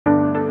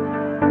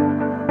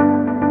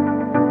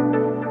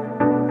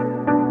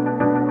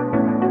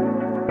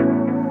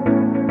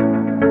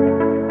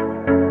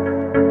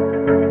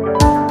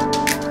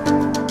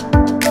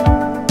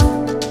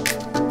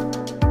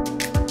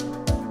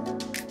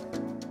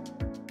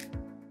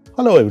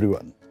Hello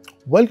everyone.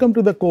 Welcome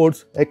to the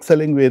course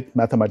Excelling with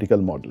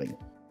Mathematical Modeling.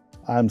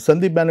 I am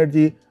Sandeep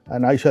Banerjee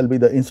and I shall be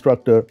the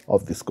instructor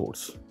of this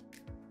course.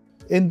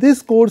 In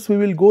this course, we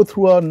will go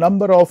through a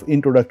number of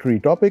introductory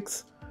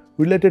topics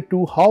related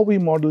to how we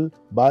model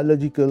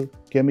biological,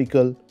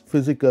 chemical,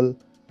 physical,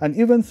 and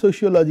even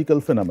sociological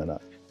phenomena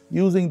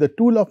using the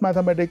tool of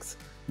mathematics,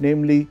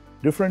 namely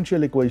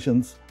differential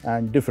equations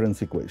and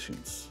difference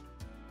equations.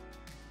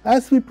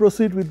 As we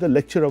proceed with the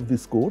lecture of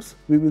this course,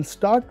 we will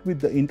start with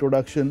the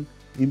introduction,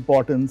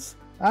 importance,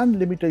 and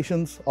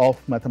limitations of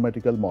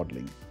mathematical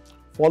modeling,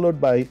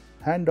 followed by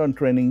hand-on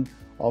training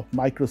of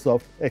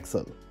Microsoft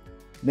Excel,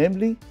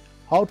 namely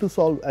how to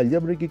solve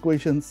algebraic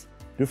equations,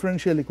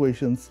 differential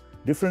equations,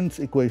 difference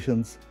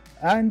equations,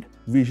 and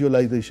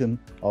visualization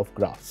of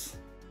graphs.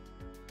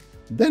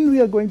 Then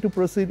we are going to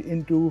proceed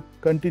into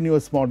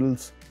continuous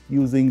models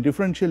using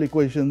differential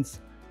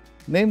equations.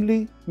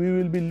 Namely, we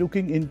will be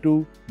looking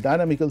into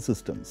dynamical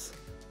systems,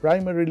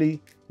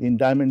 primarily in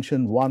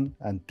dimension 1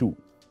 and 2.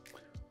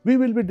 We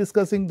will be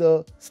discussing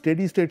the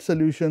steady-state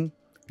solution,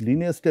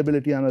 linear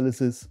stability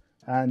analysis,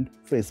 and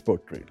phase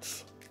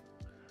portraits.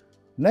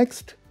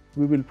 Next,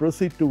 we will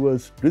proceed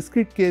towards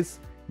discrete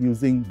case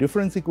using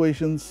difference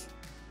equations,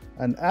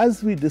 and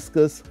as we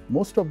discuss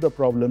most of the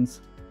problems,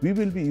 we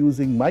will be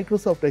using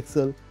Microsoft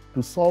Excel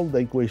to solve the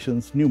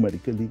equations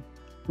numerically,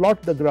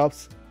 plot the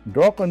graphs,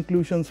 draw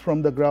conclusions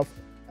from the graph,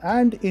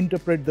 and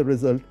interpret the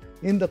result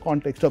in the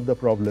context of the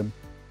problem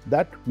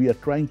that we are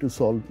trying to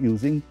solve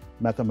using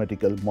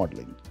mathematical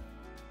modeling.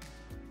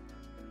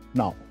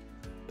 Now,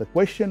 the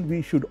question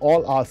we should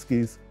all ask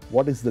is,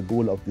 what is the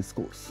goal of this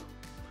course?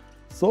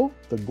 So,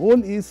 the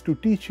goal is to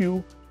teach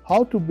you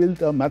how to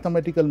build a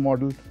mathematical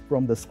model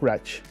from the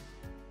scratch,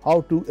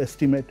 how to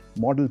estimate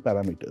model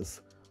parameters,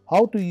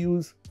 how to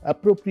use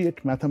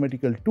appropriate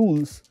mathematical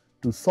tools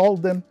to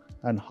solve them,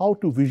 and how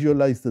to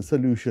visualize the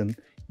solution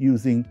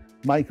using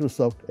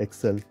Microsoft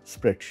Excel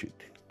spreadsheet.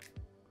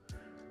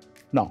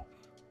 Now,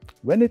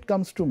 when it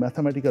comes to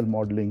mathematical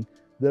modeling,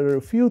 there are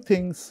a few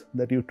things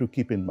that you have to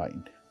keep in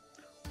mind.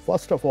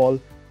 First of all,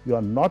 you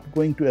are not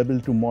going to be able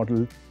to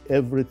model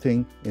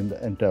everything in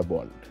the entire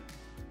world.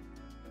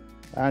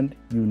 And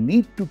you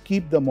need to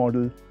keep the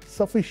model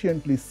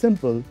sufficiently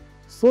simple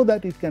so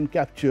that it can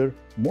capture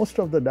most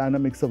of the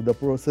dynamics of the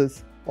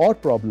process or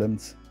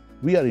problems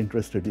we are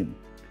interested in,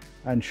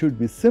 and should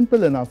be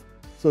simple enough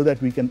so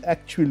that we can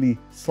actually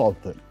solve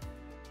them.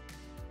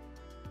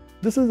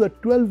 This is a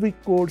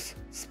 12-week course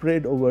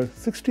spread over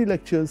 60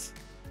 lectures,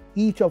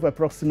 each of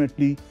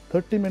approximately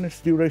 30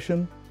 minutes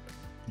duration.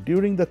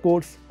 During the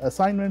course,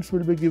 assignments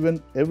will be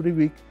given every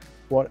week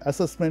for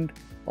assessment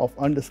of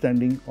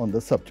understanding on the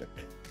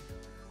subject.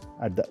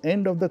 At the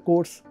end of the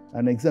course,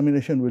 an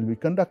examination will be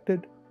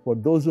conducted for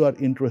those who are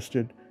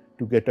interested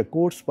to get a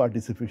course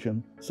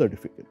participation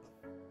certificate.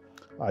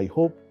 I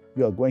hope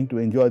you are going to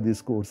enjoy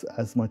this course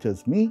as much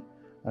as me,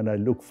 and I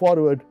look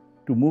forward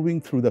to moving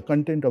through the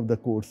content of the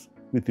course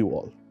with you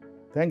all.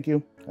 Thank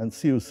you and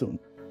see you soon.